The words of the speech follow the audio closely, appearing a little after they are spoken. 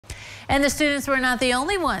And the students were not the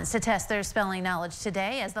only ones to test their spelling knowledge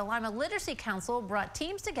today, as the Lima Literacy Council brought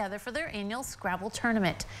teams together for their annual Scrabble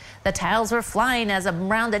tournament. The tiles were flying as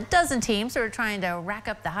around a dozen teams were trying to rack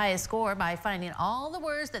up the highest score by finding all the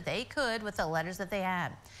words that they could with the letters that they had.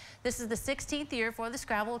 This is the 16th year for the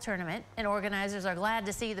Scrabble tournament, and organizers are glad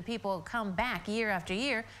to see the people come back year after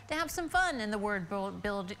year to have some fun in the word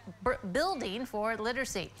building for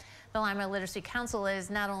literacy. The Lima Literacy Council is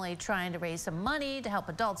not only trying to raise some money to help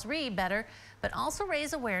adults read better, but also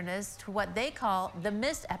raise awareness to what they call the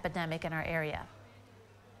missed epidemic in our area.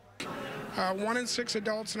 1 in 6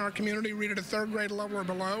 adults in our community read at a 3rd grade level or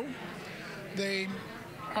below. They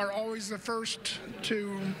are always the first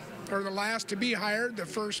to, or the last to be hired, the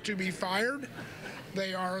first to be fired.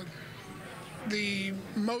 They are the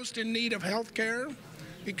most in need of health care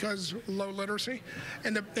because low literacy.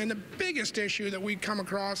 And the biggest issue that we come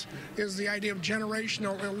across is the idea of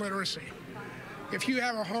generational illiteracy. If you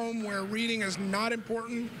have a home where reading is not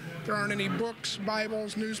important, there aren't any books,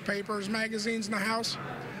 Bibles, newspapers, magazines in the house,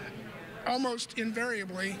 almost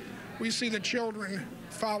invariably we see the children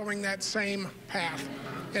following that same path.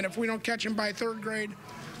 And if we don't catch them by 3rd grade,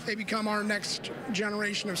 they become our next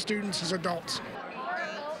generation of students as adults.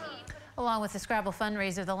 Along with the Scrabble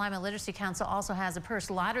fundraiser, the Lima Literacy Council also has a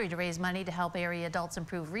purse lottery to raise money to help area adults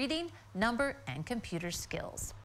improve reading, number, and computer skills.